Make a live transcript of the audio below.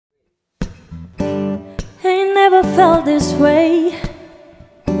never felt this way.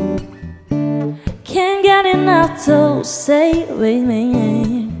 Can't get enough to stay with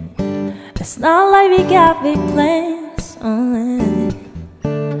me. It's not like we got big plans.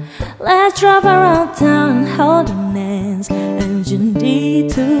 Let's drive around town holding hands, and you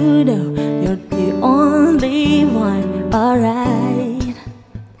need to know you're the only one. Alright,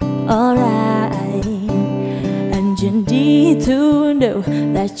 alright. And you need to know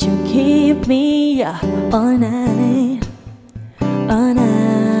that you keep me up all night, all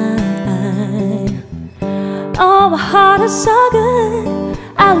night. Oh, my heart is so good.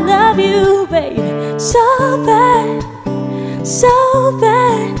 I love you, baby, so bad, so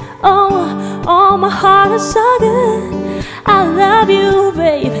bad. Oh, my heart is so good. I love you,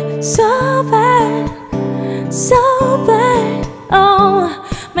 baby, so bad, so bad. Oh,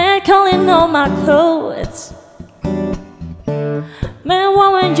 man, calling on my clothes. Man,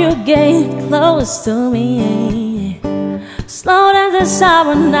 when you get close to me, slow down the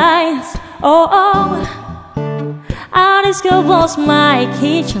summer nights. Oh, our disco was my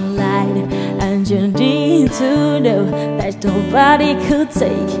kitchen light, and you need to know that nobody could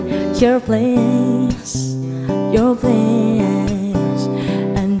take your place, your place.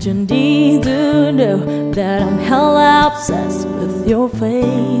 And you need to know that I'm hella obsessed with your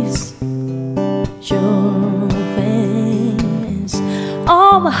face, your face.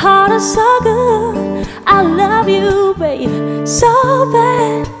 Oh, my heart is so good. I love you, baby, so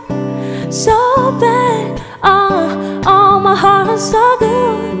bad, so bad. Oh, my heart is so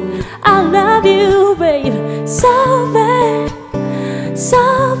good. I love you, baby, so bad,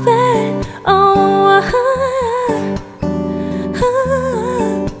 so bad. Oh,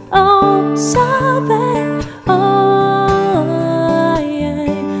 oh, so bad. Oh, yeah.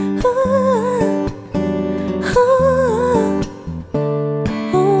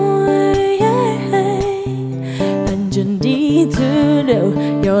 Oh, yeah. And you need to know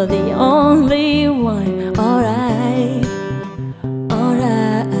you're the only one. Alright,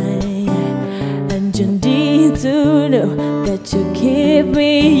 alright. And you need to know that you keep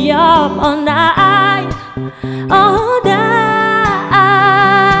me up all night, all night.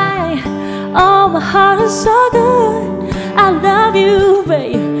 Oh, my heart is so good. I love you,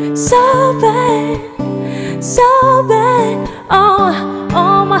 babe, so bad, so bad.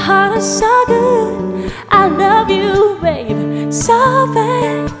 Oh, my heart is so good. I love you, babe, so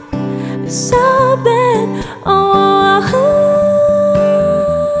bad, so bad.